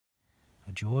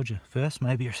a Georgia first,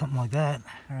 maybe, or something like that.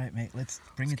 All right, mate. Let's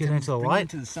bring it get into the bring light. it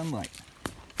into the sunlight.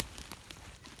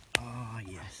 Oh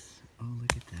yes. Oh,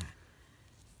 look at that.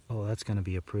 Oh, that's going to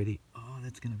be a pretty. Oh,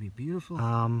 that's going to be beautiful.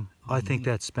 I think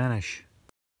that's Spanish.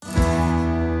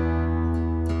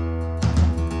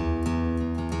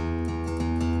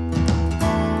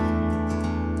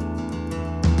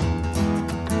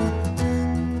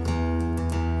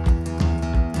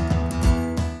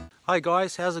 Hi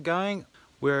guys, how's it going?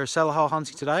 We're cellar hole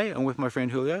hunting today. I'm with my friend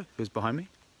Julio, who's behind me,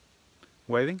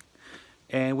 waving.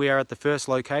 And we are at the first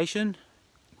location,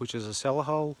 which is a cellar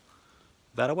hole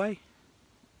that way.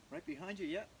 Right behind you,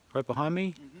 yeah. Right behind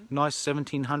me. Nice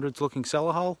 1700s looking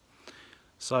cellar hole.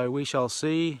 So we shall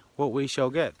see what we shall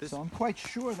get. So I'm quite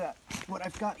sure that what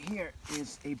I've got here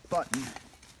is a button.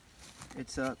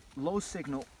 It's a low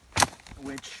signal,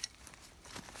 which,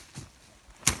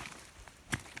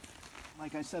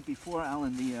 like I said before,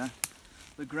 Alan,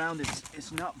 the ground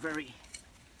is not very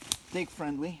dig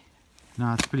friendly.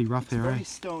 No, it's pretty rough there, Very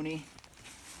stony,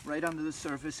 right under the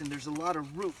surface, and there's a lot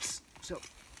of roots. So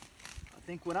I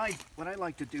think what I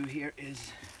like to do here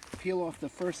is peel off the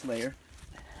first layer.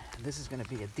 And this is going to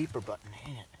be a deeper button,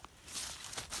 ain't it?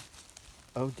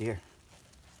 Oh dear.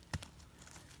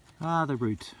 Ah, the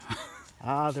root.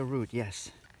 Ah, the root, yes.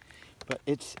 But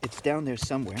it's down there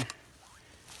somewhere.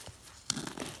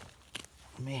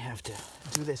 I may have to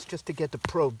do this just to get the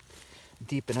probe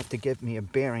deep enough to give me a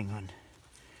bearing on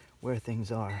where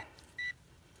things are.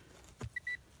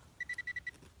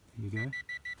 Here you go.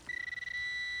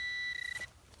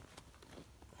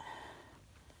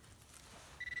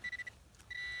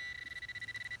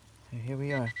 Here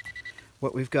we are.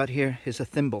 What we've got here is a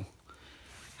thimble.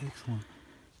 Excellent.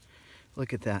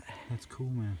 Look at that. That's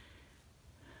cool, man.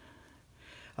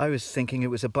 I was thinking it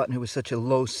was a button. It was such a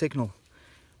low signal.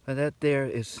 But that there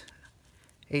is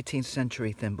 18th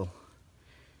century thimble.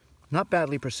 Not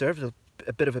badly preserved.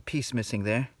 A bit of a piece missing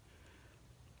there.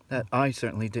 That I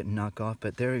certainly didn't knock off,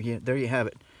 but there you have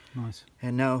it. Nice.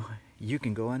 And now you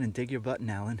can go on and dig your button,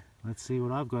 Alan. Let's see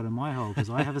what I've got in my hole, because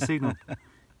I have a signal.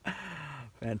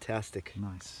 Fantastic.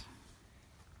 Nice.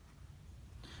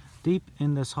 Deep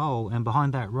in this hole and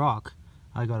behind that rock,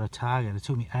 I got a target. It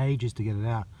took me ages to get it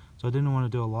out, so I didn't want to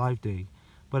do a live dig.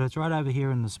 But it's right over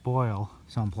here in the spoil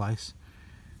someplace.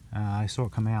 I saw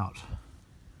it come out.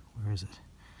 Where is it?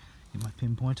 Get my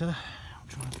pinpointer. I'm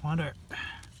trying to find her.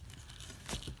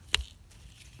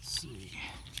 Let's see.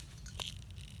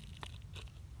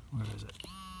 Where is it?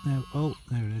 No, oh,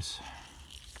 there it is.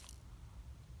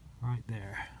 Right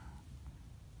there.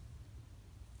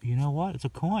 You know what? It's a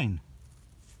coin.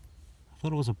 I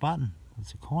thought it was a button.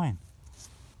 It's a coin.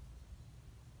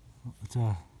 It's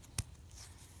a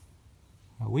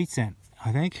wheat cent,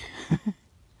 I think. Let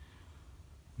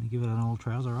me give it an old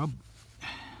trouser rub.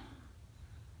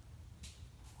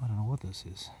 I don't know what this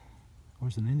is.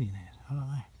 Where's an Indian head? I don't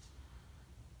know.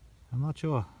 I'm not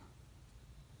sure.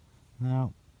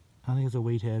 No, I think it's a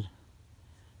wheat head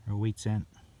or a wheat cent.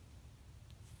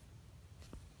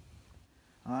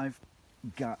 I've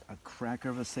got a cracker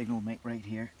of a signal, mate, right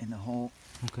here in the hole.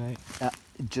 Okay.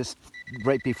 Just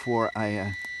right before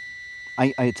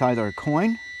it's either a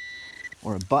coin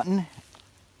or a button,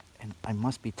 and I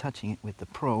must be touching it with the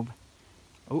probe.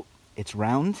 Oh, it's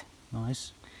round.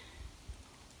 Nice.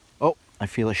 Oh, I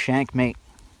feel a shank, mate.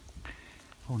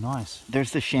 Oh, nice.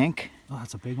 There's the shank. Oh,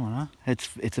 that's a big one, huh?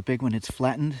 It's a big one. It's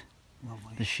flattened.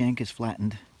 Lovely. The shank is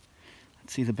flattened.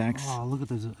 Let's see the backs. Oh, look at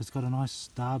this. It's got a nice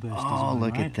starburst. Oh,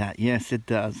 look at that. Yes, it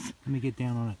does. Let me get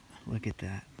down on it. Look at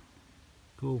that.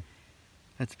 Cool.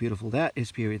 That's beautiful. That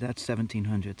is period. That's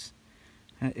 1700's.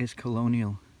 That is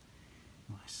colonial.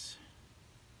 Nice.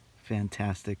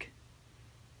 Fantastic.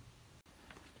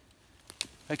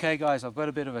 Okay guys, I've got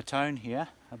a bit of a tone here,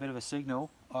 a bit of a signal.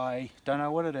 I don't know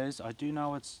what it is. I do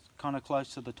know it's kind of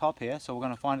close to the top here, so we're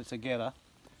going to find it together.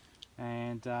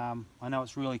 And I know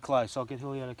it's really close, so I'll get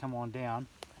Julio to come on down.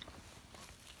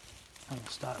 And we'll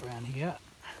start around here.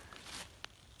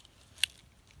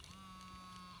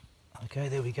 Okay,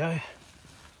 there we go.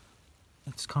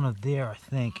 It's kind of there, I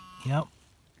think. Yep.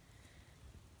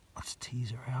 Let's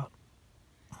tease her out.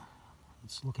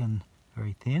 It's looking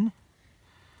very thin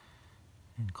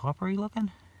and coppery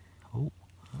looking. Oh.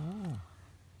 Oh.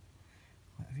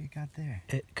 What have you got there?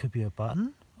 It could be a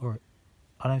button, or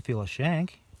I don't feel a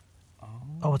shank. Oh.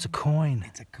 Oh, it's a coin.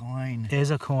 It's a coin. It is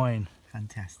a coin.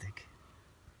 Fantastic.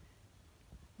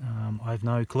 I have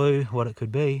no clue what it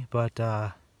could be, but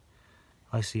I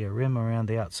see a rim around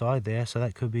the outside there, so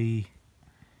that could be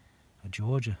a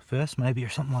Georgia first, maybe, or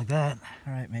something like that.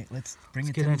 All right, mate. Let's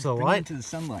get into the light. Into the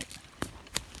sunlight.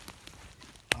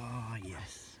 Oh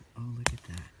yes. Oh, look at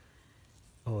that.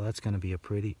 Oh, that's going to be a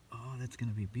pretty. Oh, that's going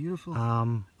to be beautiful.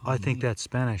 I think that's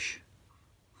Spanish.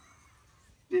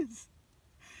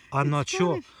 I'm not Spanish.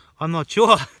 sure. I'm not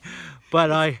sure,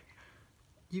 but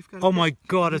You've got oh my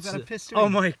God! You've It's got a pistol. oh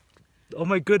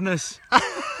my goodness!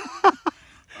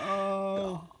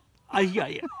 Oh,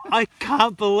 I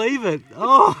can't believe it.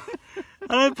 Oh,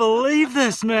 I don't believe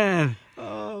this, man.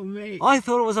 oh, mate. I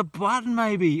thought it was a button,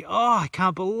 maybe. Oh, I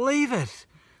can't believe it.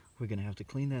 We're gonna have to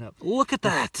clean that up. Look at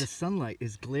that. The sunlight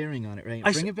is glaring on it, right?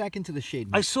 I Bring it back into the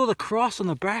shade. Mate. I saw the cross on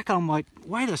the back. I'm like,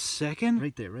 wait a second.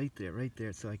 Right there, right there, right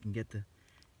there. So I can get the.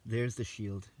 There's the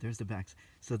shield. There's the backs.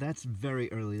 So that's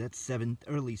very early. That's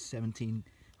early 1700s.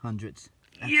 That's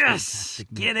Yes,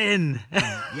 get in.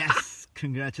 Yes,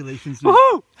 congratulations. Mate.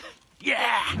 Woohoo!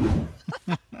 Yeah.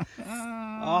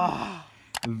 Oh,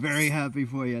 Very happy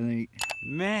for you, mate.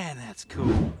 man, that's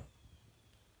cool.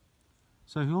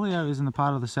 So Julio is in the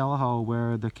part of the cellar hole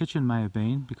where the kitchen may have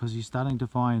been, because he's starting to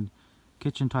find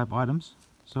kitchen type items.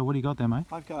 So what do you got there, mate?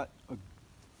 I've got a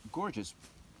gorgeous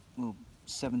little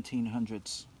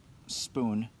 1700s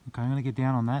spoon. Okay, I'm going to get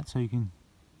down on that so you can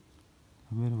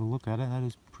have a bit of a look at it. That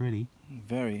is pretty.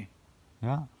 Very.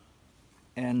 Yeah.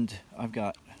 And I've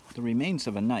got the remains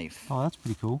of a knife Oh, that's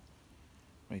pretty cool.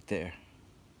 right there.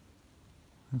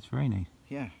 That's very neat.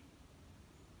 Yeah.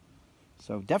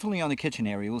 So definitely on the kitchen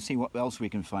area. We'll see what else we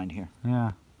can find here.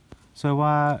 Yeah. So,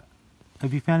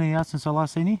 have you found anything else since I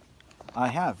last seen you? I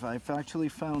have. I've actually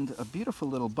found a beautiful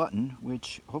little button,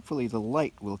 which hopefully the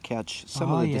light will catch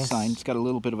some of the design. It's got a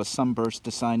little bit of a sunburst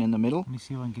design in the middle. Let me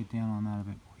see if I can get down on that a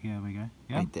bit. Yeah, there we go.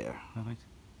 Yeah. Right there. Perfect.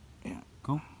 Yeah.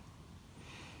 Cool.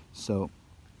 So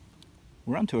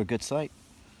we're onto a good site.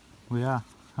 We are.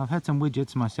 I've had some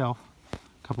widgets myself.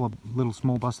 A couple of little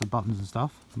small busted buttons and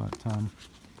stuff. But,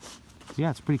 yeah,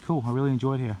 it's pretty cool. I really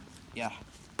enjoyed here. Yeah.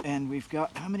 And we've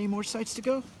got how many more sites to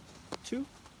go? 2?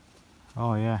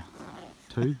 Oh, yeah.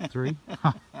 2, 3.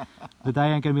 The day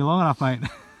ain't going to be long enough, mate.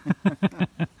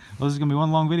 Well, this is going to be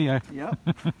one long video. Yep.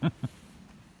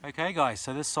 Okay, guys,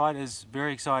 so this site is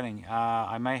very exciting.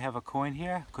 I may have a coin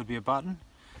here. Could be a button.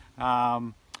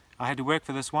 I had to work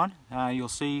for this one. You'll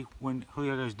see when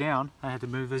Julio goes down, I had to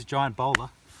move this giant boulder.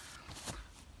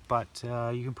 But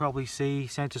you can probably see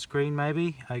center screen,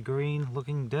 maybe a green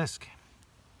looking disc.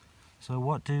 So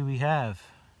what do we have?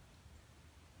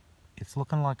 It's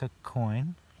looking like a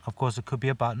coin. Of course it could be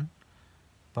a button,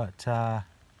 but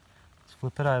let's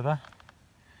flip it over.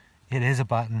 It is a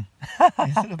button.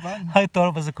 Is it a button? I thought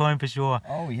it was a coin for sure.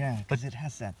 Oh yeah, because it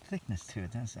has that thickness to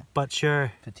it, doesn't it? But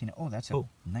sure. Patina. Oh, that's a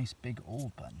nice big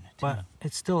old button too. But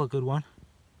it's still a good one.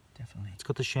 Definitely. It's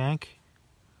got the shank.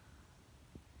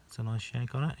 It's a nice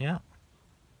shank on it, yeah.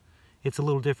 It's a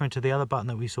little different to the other button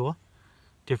that we saw.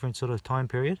 Different sort of time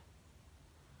period.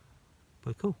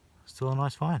 But cool. Still a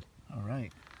nice find. All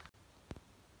right.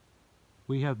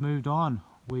 We have moved on.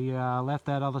 We left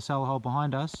that other cellar hole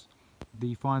behind us.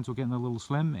 The finds were getting a little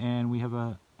slim, and we have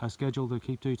a schedule to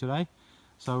keep to today.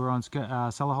 So we're on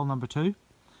cellar hole number 2,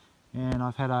 and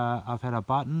I've had a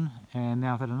button, and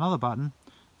now I've had another button.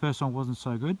 First one wasn't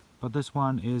so good, but this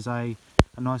one is a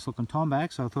nice looking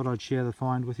tomback, so I thought I'd share the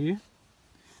find with you.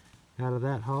 Out of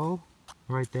that hole,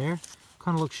 right there.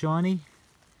 Kind of looks shiny.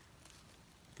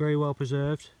 Very well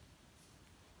preserved.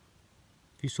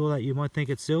 If you saw that, you might think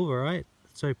it's silver, right?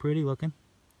 It's so pretty looking.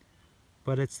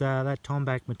 But it's that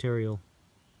tomback material.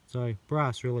 So,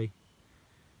 brass, really.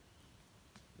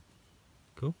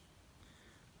 Cool.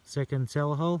 Second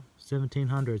cellar hole,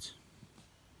 1700's.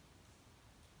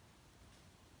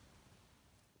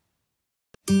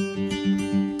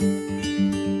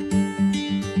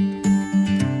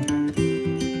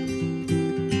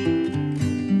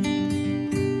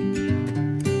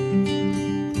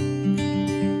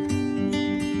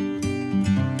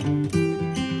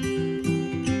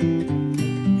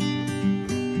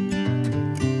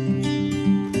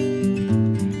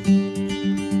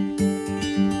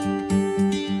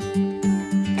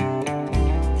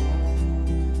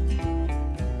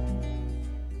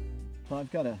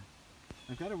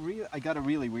 I got a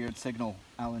really weird signal,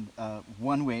 Alan.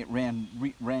 One way it rang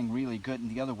really good,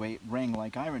 and the other way it rang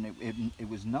like iron. It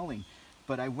was nulling,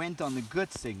 but I went on the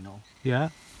good signal. Yeah.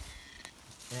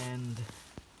 And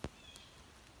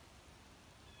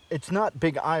it's not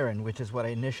big iron, which is what I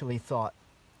initially thought.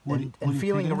 And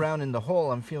feeling around in the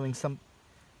hole, I'm feeling some.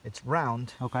 It's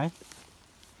round. Okay.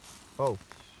 Oh.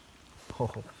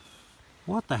 Oh.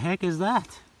 What the heck is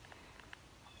that?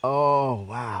 Oh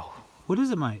wow. What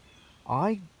is it, mate?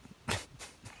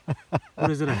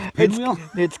 What is it, a pinwheel?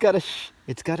 It's got a.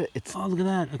 Oh, look at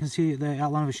that! I can see the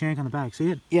outline of a shank on the back.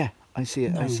 See it? Yeah, I see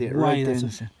it. No I see it way, right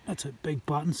there. that's a big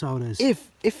button, so it is.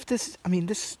 If this, I mean,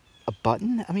 this a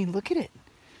button? I mean, look at it.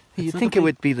 You'd like think a it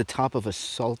would be the top of a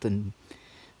salt and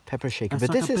pepper shaker, but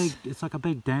like this is... It's like a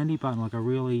big dandy button, like a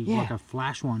really, Yeah. like a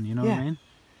flash one, you know what I mean?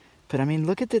 But I mean,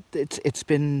 look at it. It's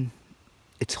been...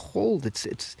 It's hold.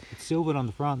 It's silvered on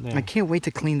the front there. I can't wait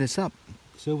to clean this up.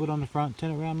 Silvered on the front.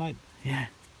 Turn it around, mate. Yeah.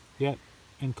 Yep.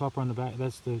 And copper on the back.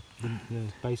 That's the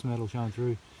base metal showing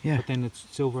through. Yeah. But then it's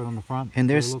silvered on the front. And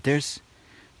there's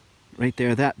right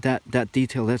there, that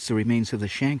detail, that's the remains of the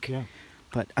shank. Yeah.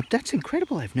 But that's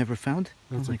incredible. I've never found.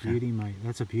 That's a beauty, mate.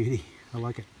 That's a beauty. I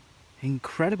like it.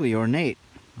 Incredibly ornate.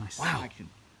 Nice. Wow.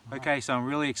 Okay, so I'm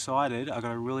really excited. I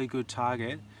got a really good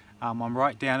target. I'm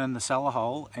right down in the cellar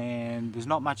hole, and there's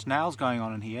not much nails going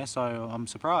on in here, so I'm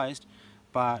surprised.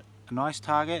 But a nice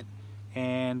target,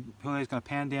 and Julio's going to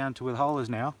pan down to where the hole is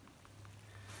now.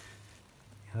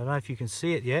 I don't know if you can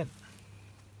see it yet,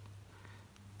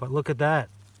 but look at that.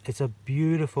 It's a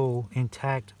beautiful,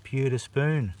 intact pewter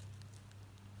spoon.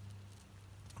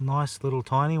 Nice little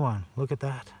tiny one. Look at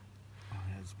that. Oh,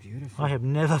 that's beautiful. I have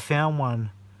never found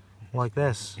one like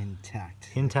this.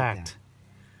 Intact.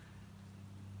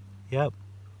 Yep.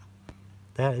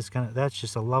 That's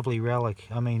just a lovely relic.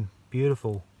 I mean,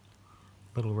 beautiful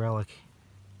little relic.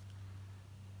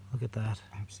 Look at that.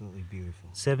 Absolutely beautiful.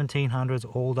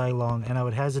 1700s all day long, and I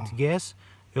would hazard to guess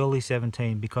early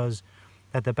 17, because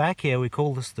at the back here we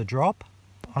call this the drop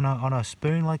on a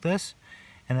spoon like this,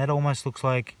 and that almost looks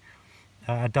like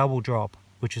a double drop,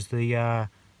 which is the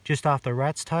just after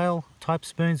rat's tail type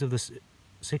spoons of the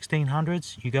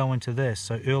 1600s. You go into this,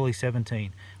 so early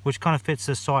 17, which kind of fits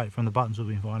the site from the buttons we've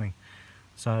been finding.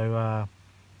 So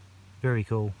very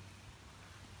cool.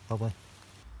 Lovely.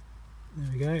 There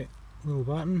we go, little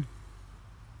button.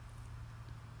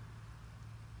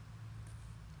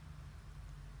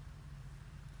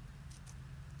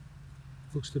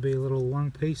 Looks to be a little one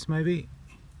piece maybe.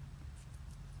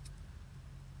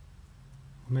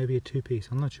 Or maybe a two piece,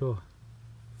 I'm not sure.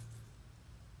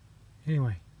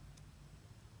 Anyway,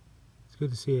 it's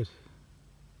good to see it.